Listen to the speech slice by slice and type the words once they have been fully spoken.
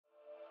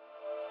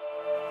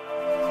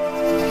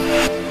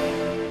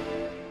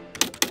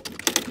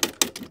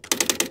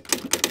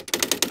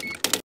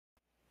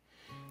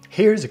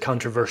Here's a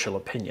controversial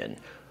opinion.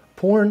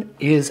 Porn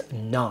is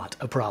not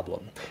a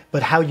problem,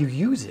 but how you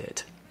use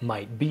it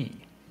might be.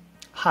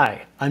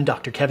 Hi, I'm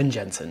Dr. Kevin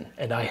Jenson,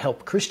 and I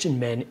help Christian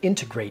men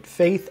integrate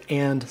faith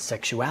and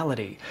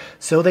sexuality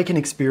so they can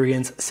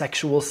experience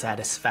sexual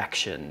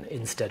satisfaction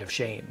instead of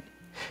shame.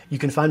 You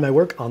can find my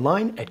work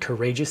online at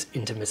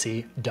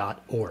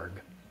courageousintimacy.org.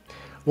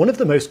 One of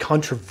the most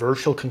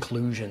controversial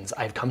conclusions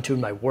I've come to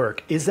in my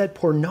work is that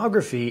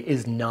pornography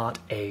is not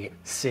a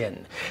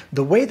sin.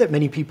 The way that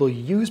many people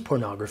use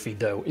pornography,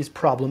 though, is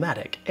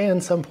problematic,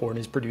 and some porn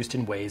is produced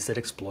in ways that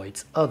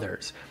exploits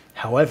others.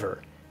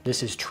 However,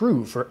 this is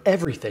true for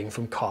everything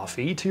from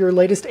coffee to your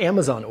latest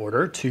Amazon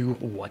order to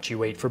what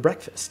you ate for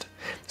breakfast.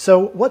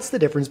 So what's the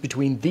difference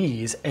between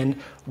these, and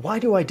why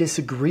do I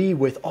disagree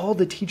with all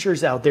the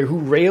teachers out there who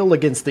rail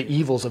against the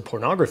evils of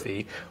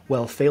pornography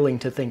while failing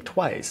to think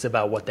twice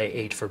about what they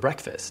ate for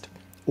breakfast,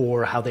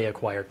 or how they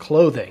acquire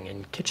clothing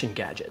and kitchen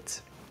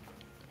gadgets?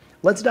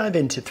 Let's dive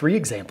into 3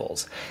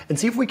 examples and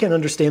see if we can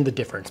understand the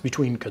difference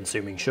between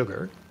consuming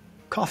sugar,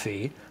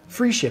 coffee,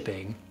 free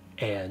shipping,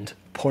 and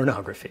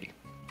pornography.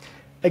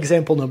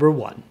 Example number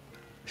 1,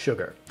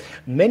 sugar.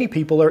 Many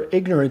people are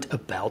ignorant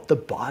about the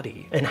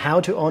body and how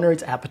to honor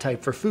its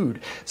appetite for food,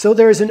 so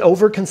there is an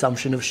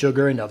overconsumption of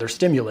sugar and other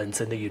stimulants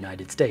in the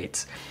United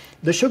States.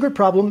 The sugar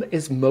problem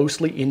is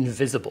mostly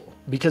invisible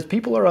because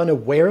people are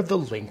unaware of the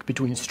link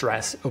between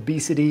stress,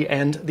 obesity,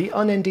 and the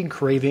unending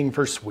craving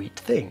for sweet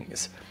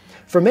things.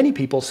 For many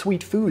people,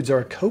 sweet foods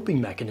are a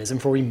coping mechanism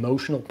for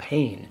emotional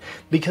pain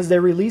because they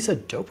release a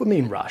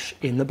dopamine rush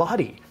in the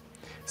body.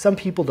 Some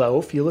people,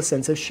 though, feel a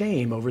sense of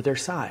shame over their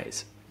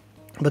size.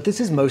 But this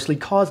is mostly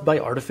caused by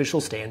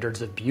artificial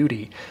standards of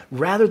beauty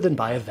rather than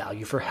by a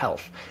value for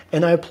health,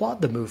 and I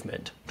applaud the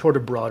movement toward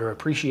a broader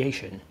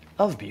appreciation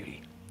of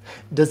beauty.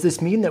 Does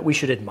this mean that we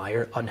should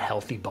admire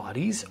unhealthy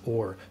bodies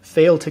or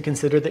fail to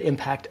consider the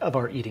impact of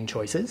our eating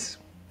choices?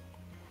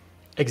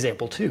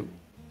 Example 2.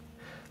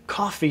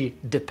 Coffee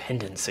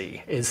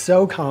dependency is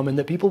so common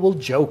that people will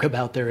joke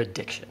about their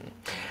addiction.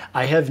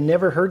 I have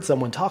never heard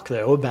someone talk,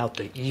 though, about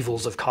the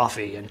evils of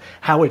coffee and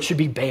how it should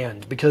be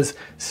banned because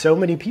so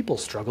many people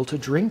struggle to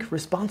drink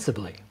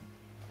responsibly.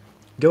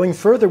 Going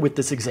further with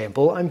this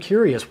example, I'm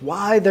curious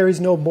why there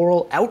is no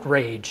moral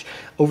outrage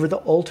over the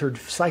altered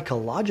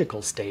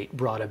psychological state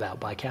brought about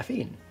by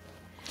caffeine.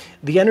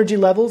 The energy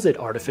levels it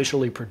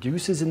artificially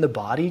produces in the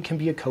body can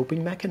be a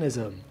coping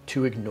mechanism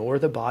to ignore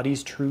the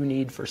body's true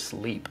need for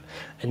sleep,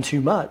 and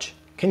too much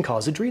can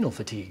cause adrenal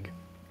fatigue.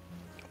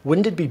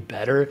 Wouldn't it be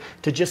better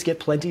to just get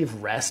plenty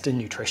of rest and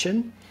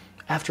nutrition?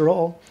 After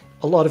all,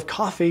 a lot of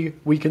coffee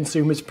we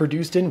consume is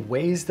produced in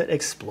ways that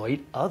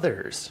exploit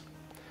others.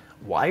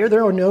 Why are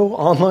there no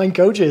online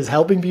coaches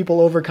helping people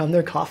overcome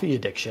their coffee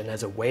addiction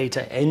as a way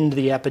to end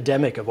the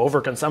epidemic of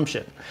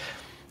overconsumption?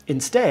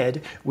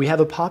 Instead, we have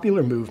a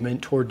popular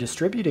movement toward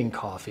distributing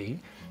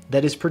coffee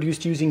that is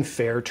produced using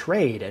fair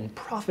trade and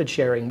profit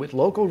sharing with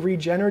local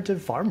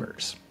regenerative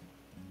farmers.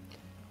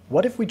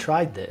 What if we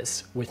tried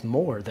this with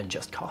more than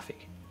just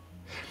coffee?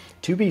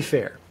 To be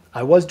fair,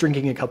 I was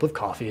drinking a cup of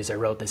coffee as I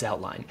wrote this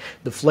outline.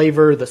 The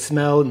flavor, the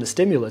smell, and the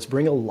stimulus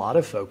bring a lot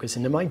of focus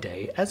into my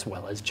day as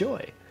well as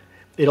joy.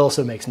 It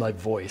also makes my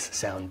voice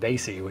sound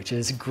bassy, which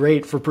is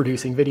great for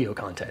producing video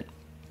content.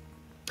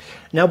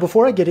 Now,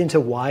 before I get into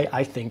why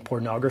I think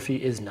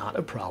pornography is not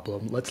a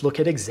problem, let's look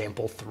at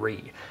example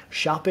 3,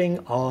 shopping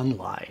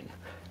online.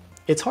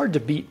 It's hard to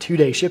beat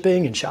 2-day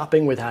shipping and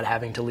shopping without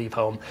having to leave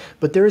home,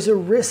 but there is a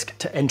risk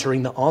to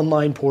entering the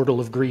online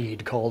portal of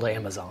greed called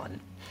Amazon.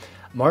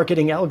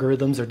 Marketing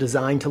algorithms are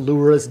designed to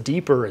lure us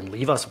deeper and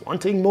leave us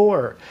wanting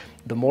more.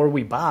 The more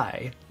we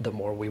buy, the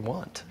more we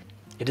want.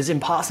 It is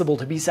impossible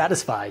to be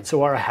satisfied,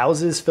 so our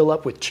houses fill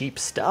up with cheap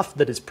stuff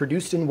that is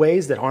produced in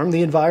ways that harm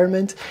the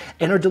environment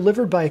and are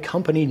delivered by a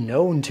company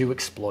known to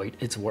exploit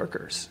its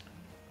workers.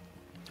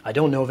 I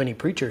don't know of any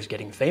preachers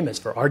getting famous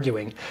for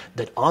arguing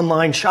that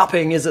online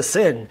shopping is a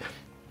sin.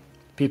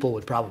 People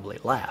would probably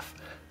laugh.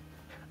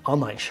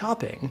 Online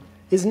shopping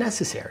is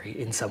necessary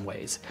in some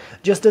ways,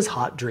 just as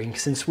hot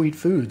drinks and sweet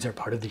foods are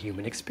part of the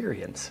human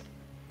experience.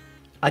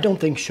 I don't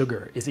think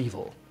sugar is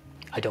evil.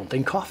 I don't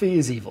think coffee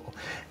is evil.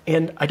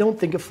 And I don't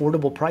think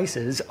affordable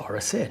prices are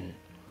a sin.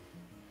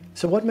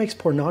 So what makes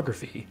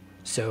pornography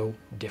so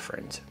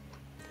different?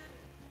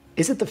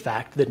 Is it the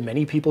fact that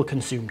many people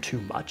consume too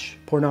much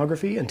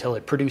pornography until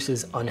it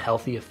produces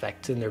unhealthy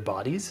effects in their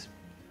bodies,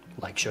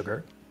 like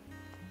sugar?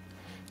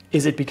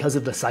 Is it because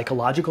of the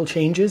psychological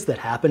changes that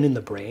happen in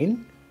the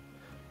brain,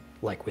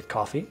 like with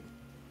coffee?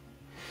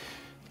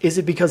 Is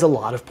it because a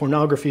lot of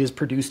pornography is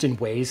produced in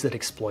ways that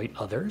exploit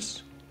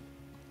others,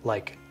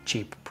 like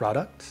cheap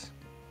products?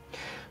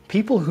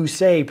 People who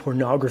say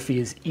pornography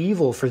is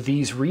evil for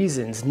these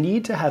reasons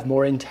need to have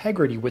more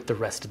integrity with the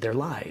rest of their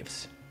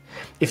lives.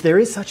 If there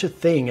is such a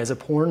thing as a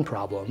porn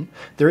problem,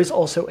 there is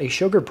also a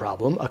sugar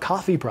problem, a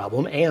coffee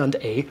problem, and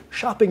a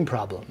shopping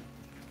problem.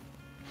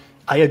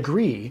 I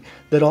agree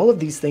that all of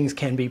these things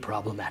can be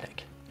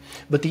problematic,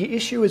 but the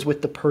issue is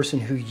with the person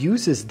who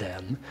uses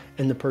them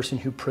and the person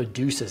who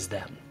produces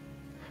them.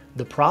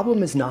 The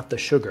problem is not the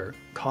sugar,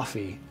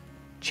 coffee,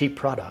 cheap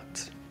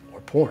products,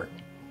 or porn.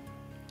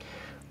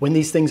 When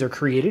these things are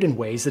created in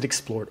ways that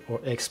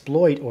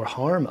exploit or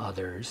harm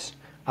others,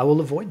 I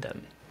will avoid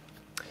them.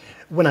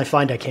 When I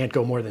find I can't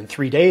go more than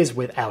 3 days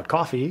without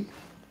coffee,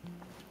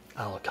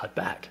 I'll cut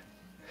back.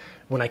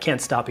 When I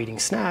can't stop eating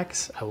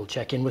snacks, I will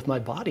check in with my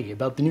body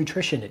about the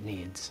nutrition it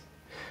needs.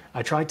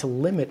 I try to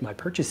limit my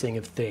purchasing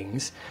of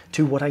things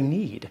to what I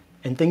need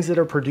and things that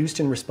are produced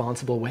in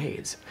responsible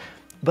ways.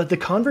 But the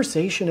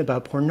conversation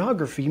about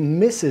pornography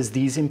misses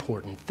these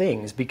important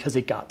things because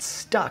it got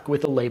stuck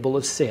with the label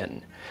of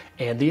sin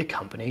and the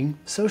accompanying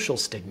social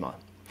stigma.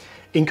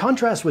 In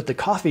contrast with the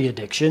coffee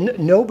addiction,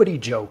 nobody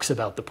jokes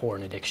about the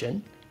porn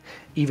addiction,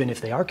 even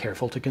if they are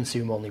careful to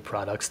consume only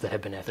products that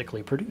have been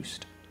ethically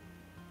produced.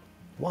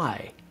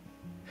 Why?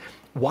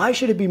 Why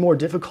should it be more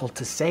difficult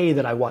to say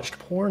that I watched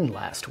porn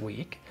last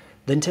week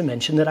than to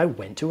mention that I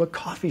went to a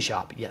coffee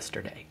shop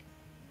yesterday?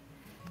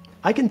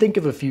 I can think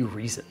of a few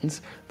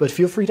reasons, but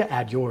feel free to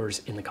add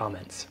yours in the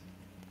comments.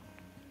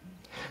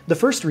 The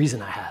first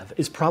reason I have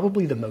is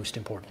probably the most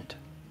important.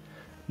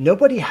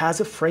 Nobody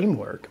has a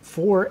framework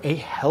for a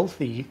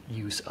healthy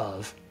use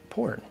of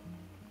porn.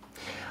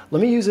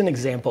 Let me use an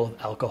example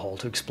of alcohol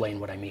to explain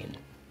what I mean.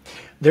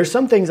 There's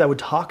some things I would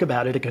talk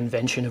about at a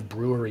convention of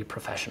brewery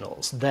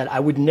professionals that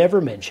I would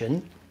never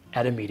mention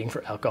at a meeting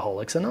for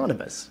Alcoholics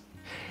Anonymous.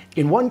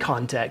 In one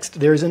context,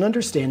 there is an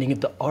understanding of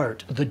the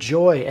art, the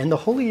joy, and the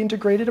wholly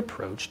integrated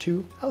approach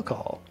to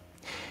alcohol.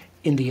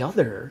 In the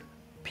other,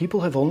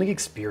 people have only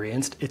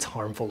experienced its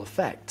harmful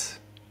effects.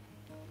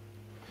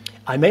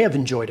 I may have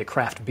enjoyed a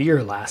craft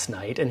beer last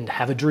night and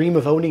have a dream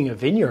of owning a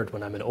vineyard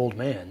when I'm an old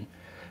man,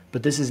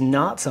 but this is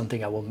not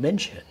something I will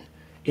mention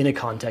in a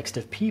context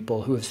of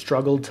people who have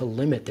struggled to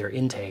limit their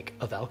intake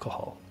of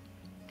alcohol.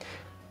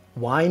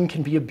 Wine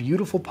can be a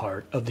beautiful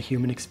part of the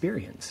human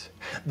experience,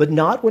 but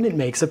not when it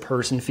makes a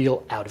person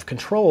feel out of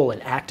control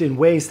and act in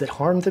ways that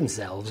harm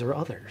themselves or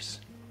others.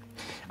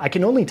 I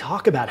can only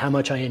talk about how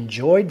much I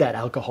enjoyed that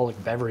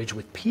alcoholic beverage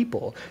with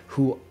people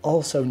who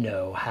also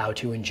know how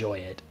to enjoy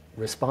it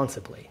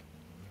responsibly.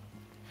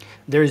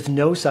 There is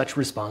no such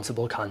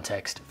responsible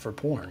context for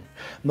porn.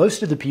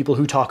 Most of the people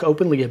who talk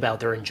openly about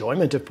their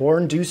enjoyment of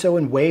porn do so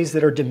in ways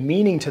that are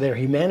demeaning to their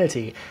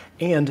humanity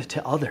and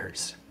to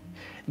others.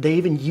 They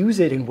even use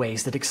it in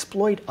ways that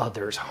exploit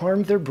others,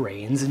 harm their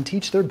brains, and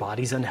teach their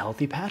bodies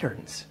unhealthy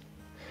patterns.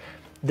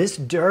 This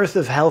dearth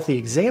of healthy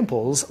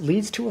examples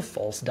leads to a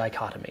false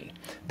dichotomy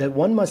that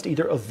one must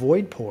either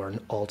avoid porn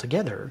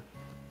altogether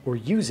or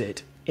use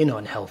it in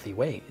unhealthy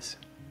ways.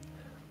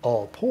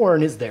 All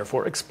porn is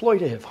therefore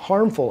exploitative,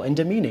 harmful, and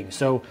demeaning,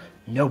 so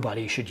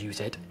nobody should use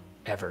it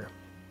ever.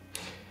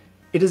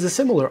 It is a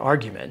similar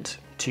argument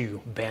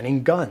to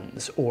banning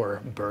guns or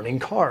burning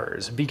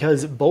cars,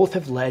 because both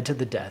have led to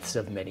the deaths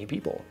of many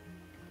people.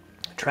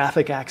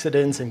 Traffic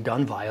accidents and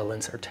gun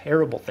violence are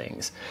terrible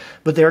things,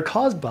 but they are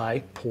caused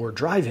by poor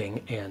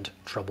driving and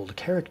troubled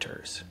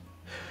characters.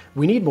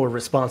 We need more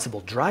responsible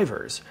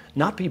drivers,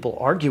 not people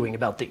arguing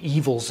about the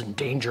evils and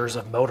dangers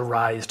of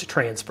motorized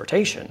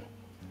transportation.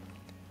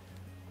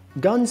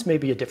 Guns may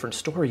be a different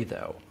story,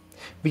 though,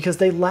 because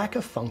they lack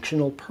a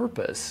functional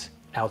purpose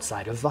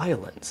outside of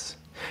violence.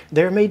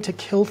 They're made to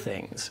kill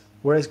things,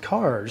 whereas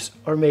cars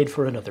are made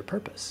for another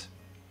purpose.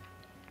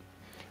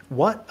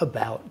 What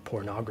about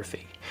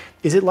pornography?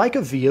 Is it like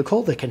a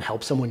vehicle that can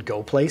help someone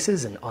go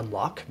places and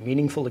unlock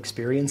meaningful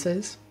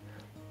experiences?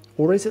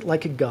 Or is it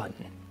like a gun,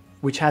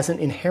 which has an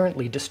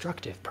inherently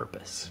destructive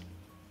purpose?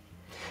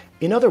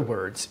 In other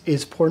words,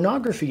 is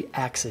pornography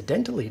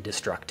accidentally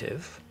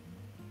destructive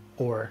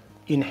or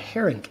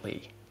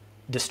inherently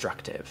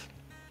destructive?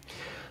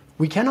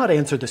 We cannot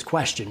answer this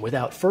question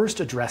without first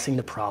addressing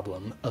the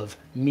problem of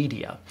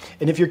media.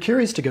 And if you're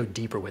curious to go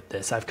deeper with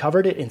this, I've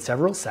covered it in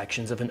several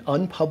sections of an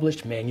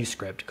unpublished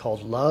manuscript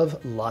called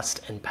Love,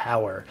 Lust, and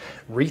Power: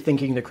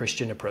 Rethinking the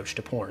Christian Approach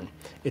to Porn.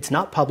 It's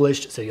not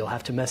published, so you'll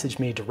have to message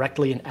me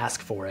directly and ask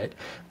for it,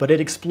 but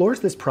it explores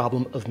this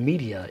problem of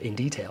media in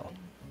detail.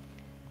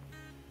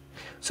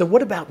 So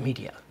what about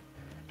media?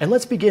 And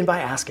let's begin by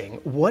asking,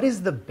 what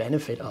is the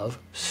benefit of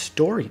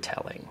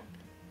storytelling?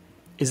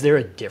 Is there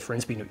a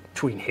difference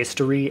between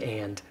history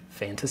and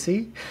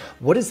fantasy?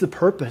 What is the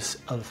purpose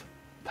of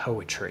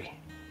poetry?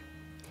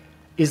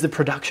 Is the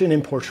production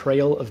and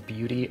portrayal of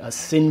beauty a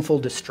sinful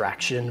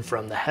distraction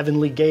from the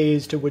heavenly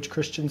gaze to which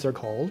Christians are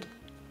called?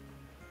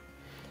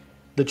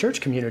 The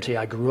church community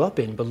I grew up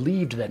in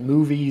believed that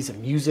movies,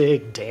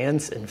 music,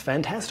 dance, and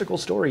fantastical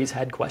stories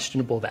had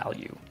questionable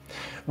value.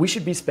 We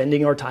should be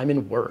spending our time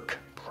in work,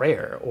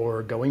 prayer,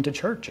 or going to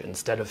church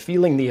instead of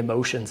feeling the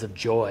emotions of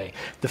joy,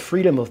 the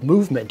freedom of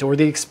movement, or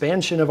the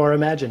expansion of our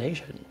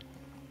imagination.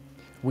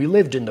 We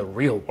lived in the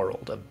real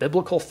world of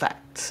biblical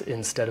facts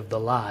instead of the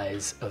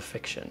lies of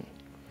fiction.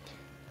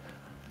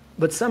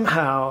 But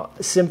somehow,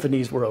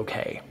 symphonies were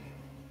okay.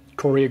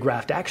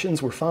 Choreographed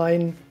actions were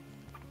fine.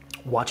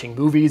 Watching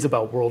movies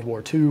about World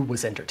War II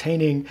was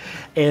entertaining,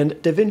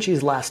 and Da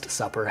Vinci's Last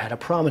Supper had a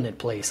prominent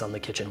place on the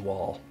kitchen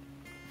wall.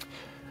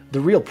 The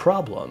real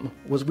problem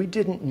was we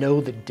didn't know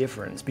the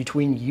difference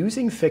between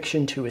using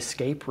fiction to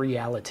escape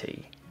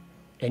reality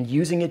and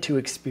using it to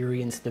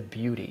experience the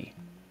beauty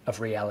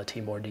of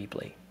reality more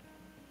deeply.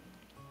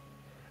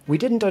 We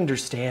didn't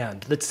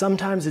understand that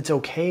sometimes it's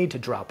okay to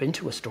drop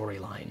into a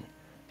storyline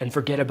and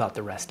forget about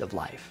the rest of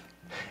life.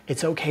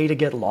 It's okay to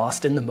get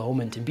lost in the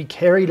moment and be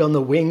carried on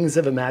the wings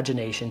of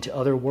imagination to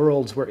other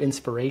worlds where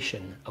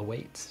inspiration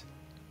awaits.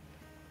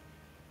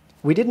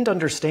 We didn't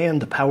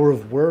understand the power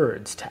of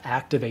words to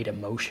activate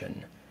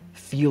emotion,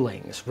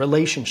 feelings,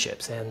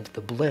 relationships, and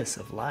the bliss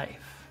of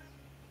life.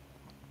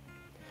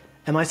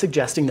 Am I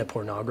suggesting that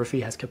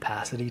pornography has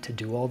capacity to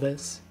do all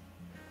this?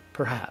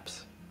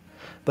 Perhaps.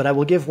 But I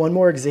will give one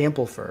more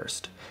example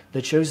first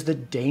that shows the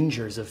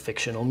dangers of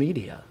fictional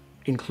media,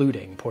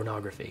 including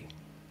pornography.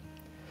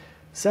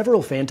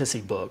 Several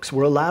fantasy books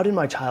were allowed in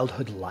my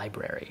childhood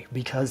library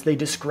because they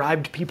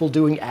described people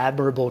doing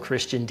admirable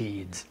Christian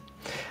deeds.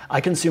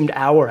 I consumed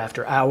hour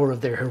after hour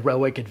of their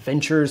heroic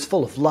adventures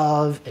full of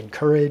love and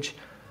courage,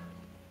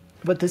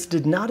 but this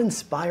did not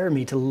inspire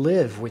me to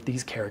live with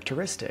these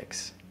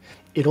characteristics.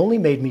 It only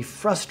made me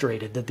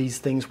frustrated that these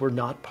things were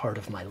not part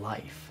of my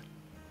life.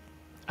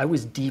 I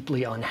was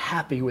deeply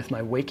unhappy with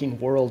my waking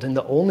world, and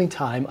the only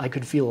time I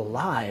could feel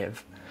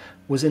alive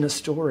was in a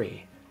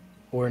story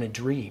or in a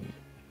dream.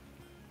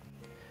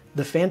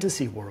 The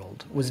fantasy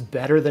world was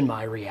better than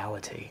my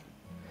reality,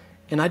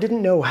 and I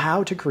didn't know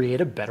how to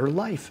create a better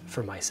life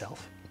for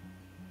myself.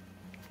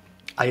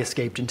 I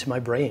escaped into my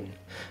brain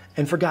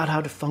and forgot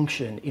how to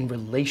function in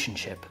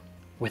relationship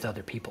with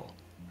other people.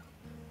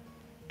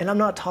 And I'm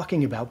not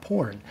talking about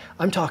porn.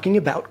 I'm talking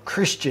about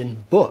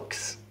Christian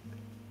books.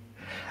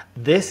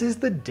 This is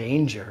the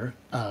danger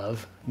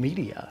of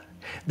media.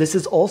 This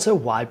is also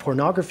why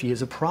pornography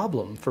is a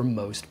problem for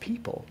most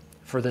people,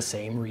 for the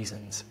same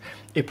reasons.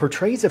 It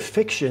portrays a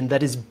fiction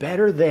that is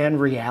better than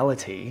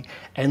reality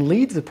and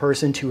leads a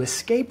person to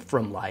escape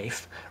from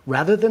life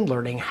rather than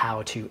learning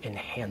how to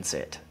enhance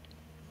it.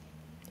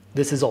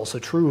 This is also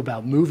true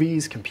about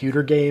movies,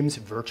 computer games,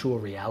 virtual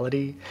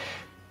reality.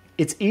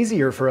 It's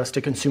easier for us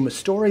to consume a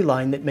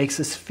storyline that makes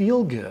us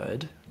feel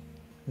good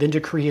than to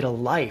create a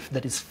life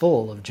that is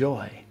full of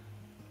joy.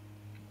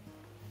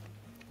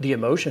 The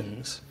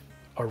emotions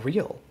are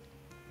real.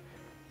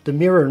 The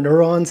mirror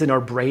neurons in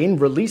our brain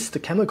release the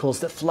chemicals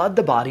that flood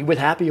the body with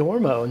happy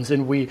hormones,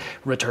 and we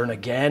return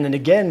again and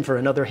again for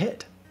another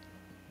hit.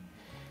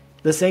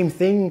 The same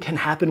thing can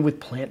happen with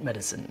plant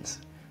medicines.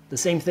 The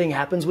same thing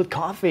happens with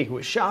coffee,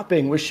 with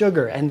shopping, with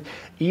sugar, and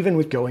even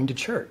with going to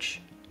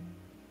church.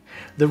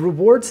 The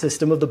reward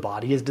system of the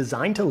body is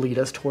designed to lead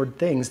us toward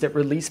things that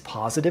release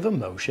positive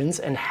emotions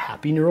and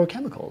happy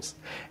neurochemicals.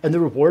 And the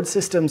reward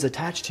systems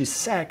attached to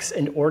sex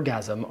and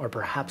orgasm are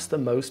perhaps the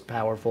most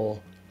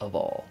powerful of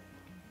all.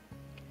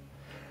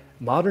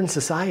 Modern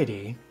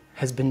society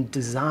has been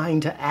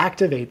designed to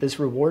activate this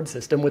reward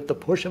system with the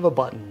push of a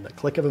button, the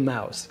click of a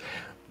mouse,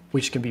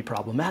 which can be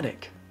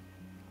problematic.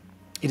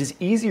 It is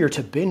easier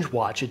to binge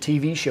watch a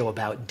TV show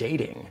about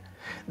dating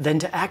than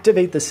to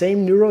activate the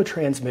same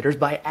neurotransmitters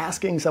by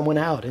asking someone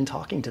out and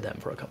talking to them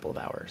for a couple of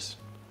hours.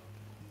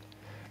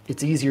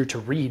 It's easier to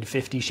read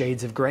 50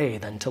 Shades of Grey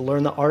than to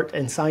learn the art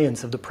and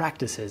science of the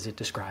practices it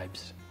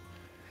describes.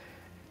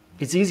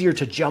 It's easier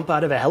to jump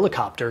out of a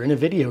helicopter in a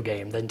video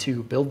game than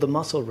to build the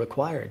muscle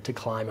required to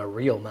climb a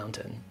real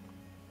mountain.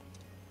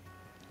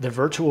 The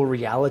virtual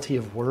reality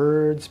of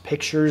words,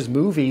 pictures,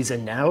 movies,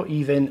 and now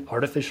even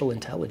artificial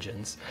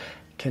intelligence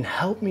can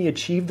help me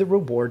achieve the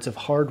rewards of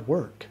hard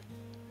work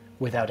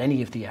without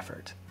any of the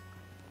effort.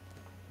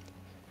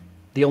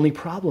 The only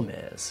problem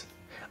is,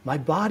 my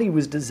body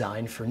was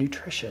designed for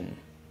nutrition,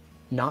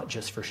 not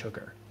just for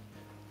sugar.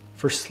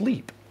 For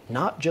sleep,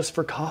 not just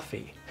for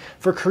coffee.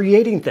 For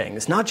creating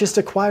things, not just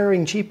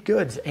acquiring cheap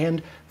goods.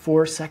 And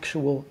for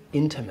sexual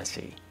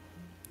intimacy,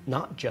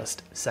 not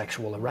just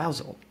sexual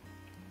arousal.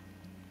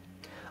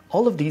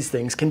 All of these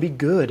things can be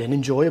good and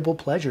enjoyable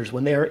pleasures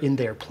when they are in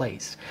their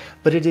place,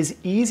 but it is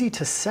easy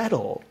to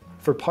settle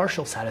for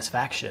partial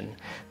satisfaction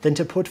than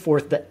to put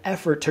forth the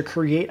effort to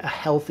create a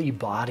healthy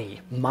body,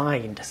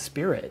 mind,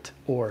 spirit,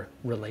 or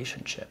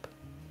relationship.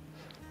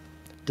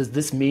 Does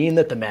this mean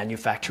that the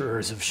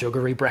manufacturers of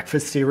sugary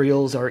breakfast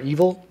cereals are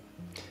evil?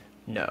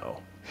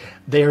 No.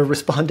 They are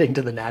responding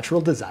to the natural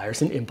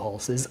desires and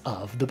impulses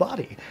of the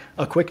body.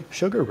 A quick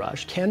sugar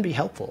rush can be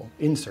helpful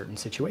in certain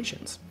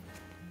situations.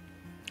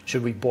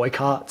 Should we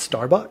boycott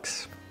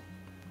Starbucks?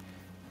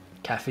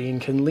 Caffeine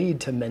can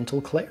lead to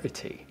mental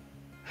clarity.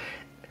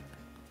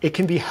 It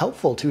can be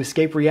helpful to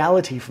escape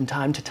reality from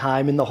time to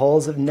time in the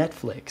halls of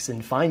Netflix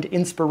and find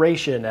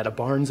inspiration at a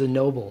Barnes &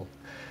 Noble.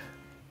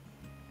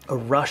 A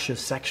rush of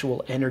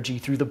sexual energy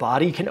through the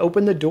body can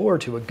open the door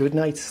to a good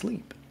night's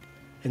sleep,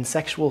 and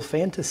sexual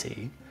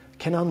fantasy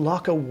can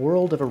unlock a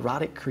world of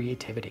erotic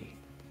creativity.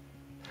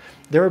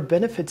 There are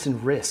benefits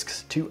and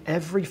risks to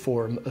every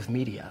form of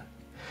media,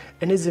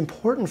 and it is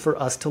important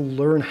for us to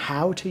learn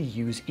how to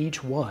use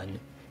each one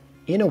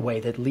in a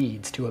way that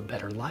leads to a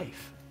better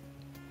life.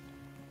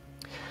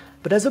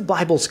 But as a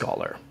Bible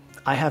scholar,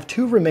 I have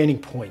two remaining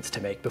points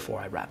to make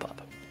before I wrap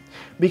up.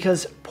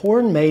 Because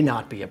porn may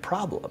not be a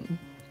problem,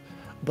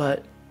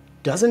 but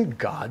doesn't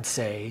God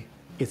say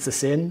it's a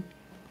sin?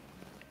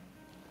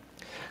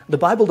 The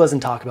Bible doesn't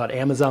talk about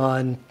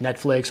Amazon,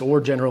 Netflix, or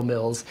General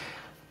Mills,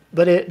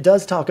 but it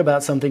does talk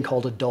about something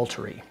called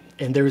adultery.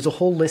 And there is a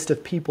whole list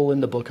of people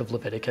in the book of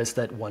Leviticus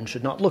that one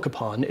should not look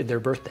upon in their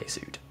birthday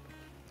suit.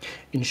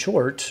 In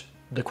short,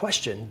 the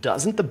question,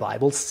 doesn't the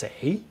Bible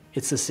say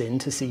it's a sin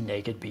to see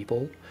naked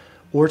people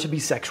or to be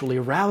sexually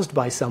aroused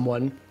by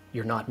someone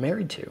you're not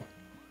married to?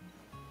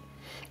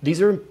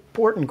 These are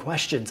important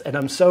questions, and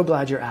I'm so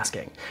glad you're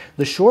asking.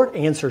 The short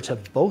answer to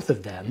both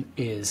of them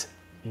is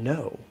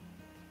no.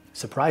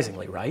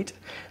 Surprisingly, right?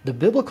 The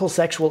biblical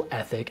sexual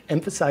ethic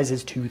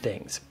emphasizes two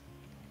things.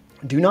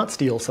 Do not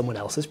steal someone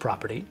else's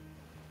property,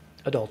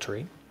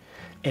 adultery,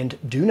 and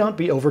do not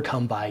be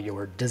overcome by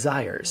your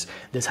desires.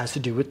 This has to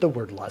do with the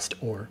word lust,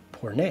 or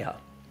porneia.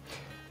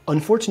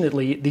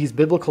 Unfortunately, these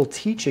biblical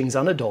teachings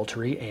on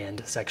adultery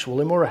and sexual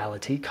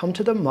immorality come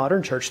to the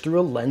modern church through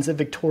a lens of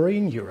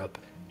Victorian Europe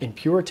and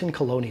Puritan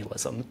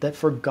colonialism that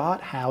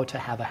forgot how to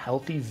have a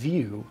healthy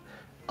view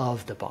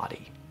of the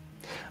body.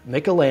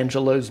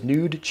 Michelangelo's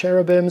nude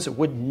cherubims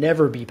would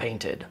never be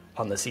painted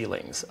on the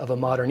ceilings of a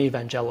modern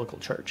evangelical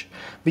church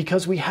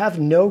because we have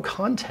no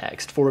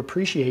context for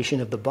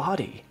appreciation of the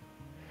body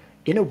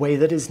in a way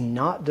that is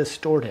not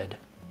distorted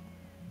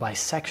by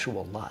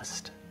sexual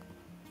lust.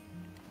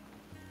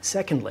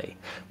 Secondly,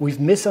 we've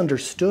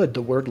misunderstood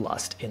the word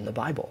lust in the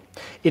Bible.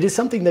 It is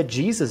something that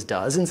Jesus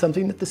does and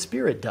something that the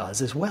Spirit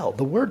does as well.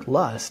 The word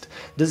lust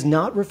does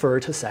not refer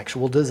to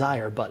sexual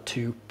desire, but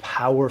to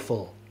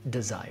powerful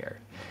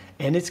desire.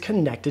 And it's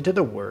connected to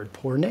the word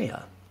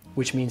porneia,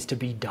 which means to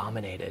be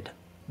dominated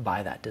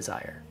by that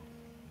desire.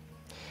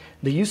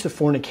 The use of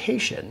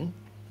fornication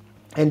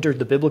entered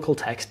the biblical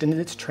text in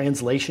its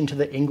translation to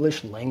the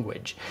English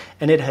language,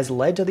 and it has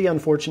led to the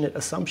unfortunate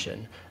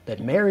assumption that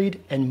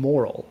married and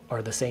moral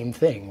are the same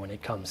thing when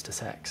it comes to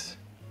sex.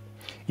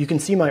 You can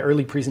see my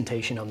early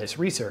presentation on this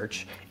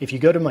research if you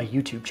go to my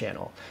YouTube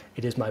channel.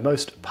 It is my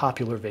most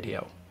popular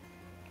video.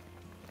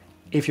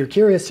 If you're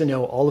curious to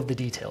know all of the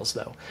details,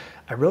 though,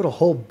 I wrote a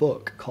whole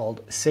book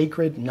called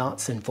Sacred, Not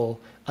Sinful: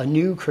 A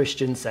New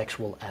Christian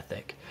Sexual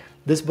Ethic.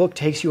 This book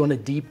takes you on a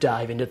deep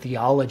dive into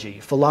theology,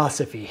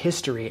 philosophy,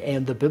 history,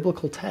 and the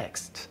biblical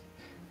text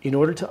in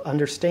order to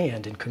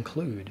understand and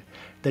conclude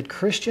that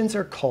Christians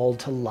are called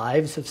to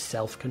lives of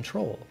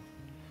self-control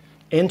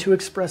and to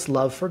express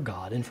love for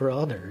God and for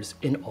others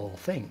in all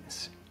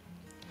things.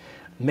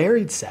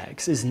 Married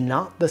sex is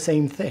not the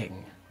same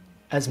thing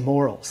as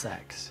moral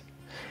sex.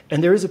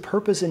 And there is a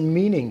purpose and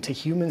meaning to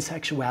human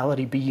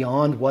sexuality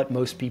beyond what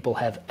most people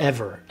have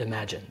ever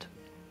imagined.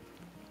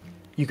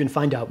 You can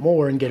find out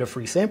more and get a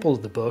free sample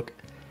of the book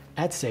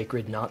at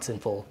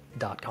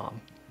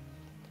sacrednotsinful.com.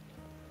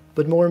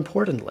 But more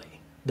importantly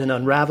than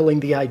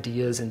unraveling the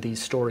ideas in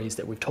these stories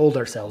that we've told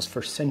ourselves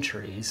for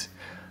centuries,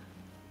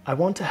 I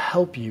want to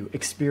help you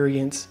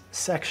experience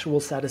sexual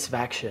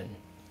satisfaction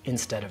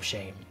instead of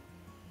shame.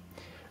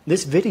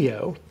 This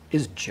video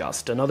is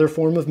just another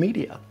form of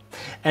media,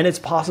 and it's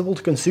possible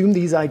to consume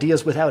these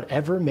ideas without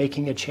ever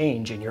making a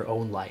change in your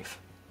own life.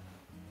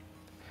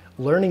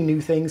 Learning new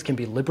things can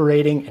be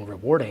liberating and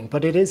rewarding,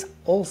 but it is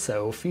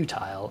also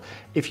futile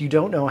if you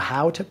don't know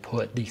how to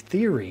put the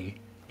theory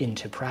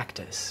into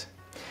practice.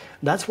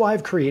 That's why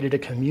I've created a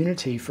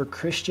community for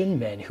Christian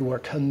men who are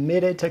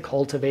committed to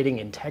cultivating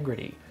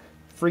integrity,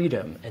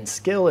 freedom, and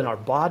skill in our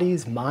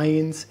bodies,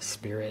 minds,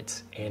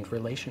 spirits, and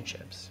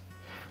relationships.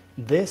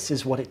 This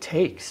is what it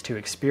takes to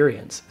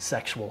experience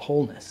sexual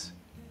wholeness.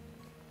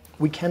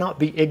 We cannot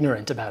be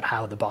ignorant about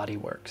how the body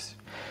works.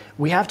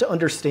 We have to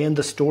understand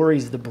the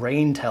stories the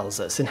brain tells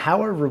us and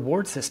how our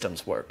reward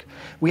systems work.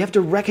 We have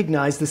to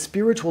recognize the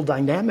spiritual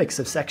dynamics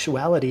of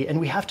sexuality, and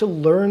we have to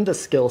learn the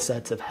skill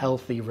sets of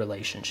healthy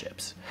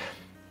relationships.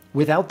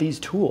 Without these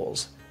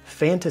tools,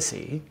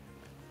 fantasy,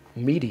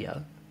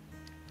 media,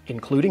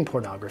 including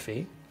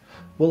pornography,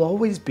 will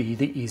always be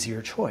the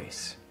easier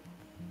choice.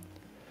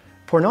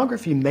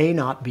 Pornography may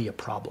not be a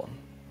problem,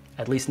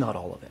 at least not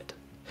all of it.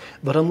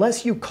 But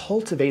unless you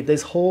cultivate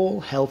this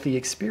whole healthy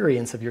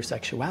experience of your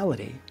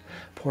sexuality,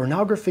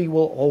 pornography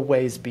will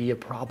always be a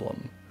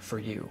problem for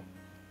you.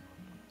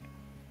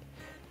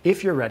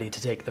 If you're ready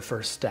to take the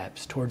first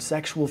steps towards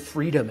sexual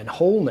freedom and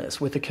wholeness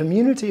with a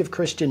community of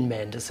Christian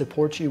men to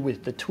support you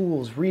with the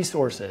tools,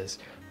 resources,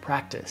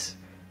 practice,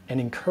 and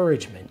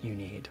encouragement you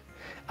need,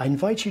 I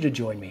invite you to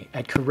join me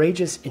at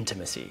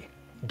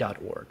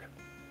courageousintimacy.org.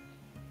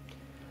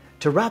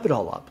 To wrap it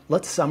all up,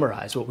 let's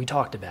summarize what we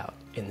talked about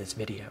in this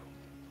video.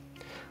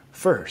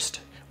 First,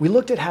 we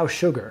looked at how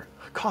sugar,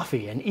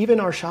 coffee, and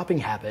even our shopping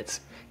habits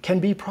can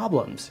be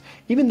problems,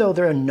 even though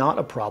they're not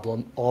a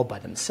problem all by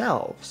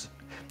themselves.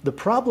 The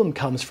problem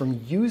comes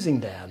from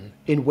using them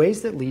in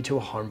ways that lead to a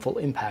harmful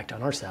impact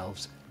on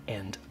ourselves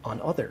and on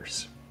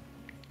others.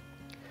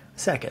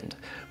 Second,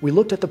 we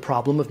looked at the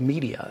problem of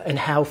media and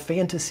how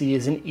fantasy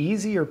is an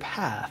easier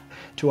path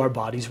to our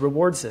body's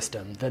reward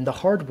system than the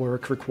hard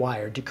work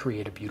required to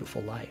create a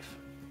beautiful life.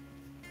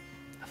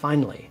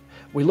 Finally,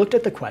 We looked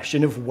at the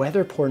question of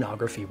whether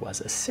pornography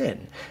was a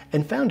sin,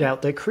 and found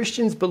out that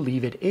Christians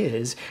believe it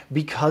is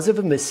because of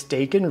a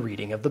mistaken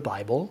reading of the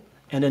Bible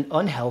and an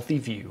unhealthy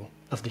view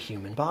of the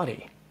human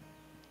body.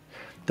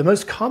 The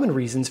most common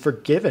reasons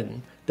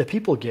that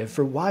people give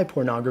for why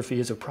pornography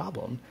is a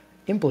problem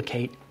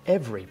implicate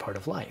every part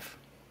of life.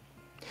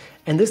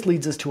 And this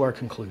leads us to our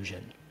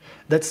conclusion,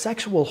 that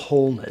sexual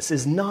wholeness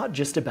is not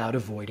just about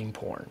avoiding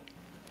porn.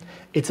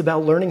 It's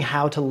about learning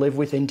how to live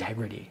with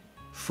integrity,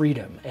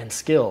 freedom, and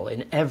skill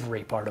in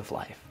every part of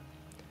life.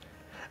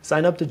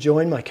 Sign up to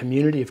join my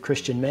community of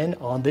Christian men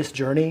on this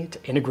journey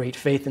to integrate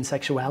faith and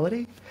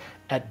sexuality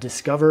at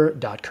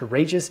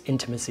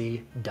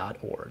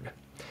discover.courageousintimacy.org.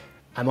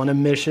 I'm on a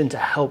mission to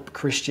help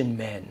Christian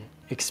men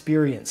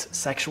experience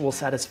sexual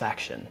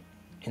satisfaction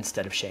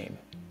instead of shame.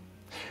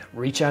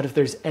 Reach out if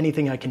there's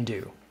anything I can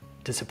do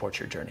to support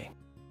your journey.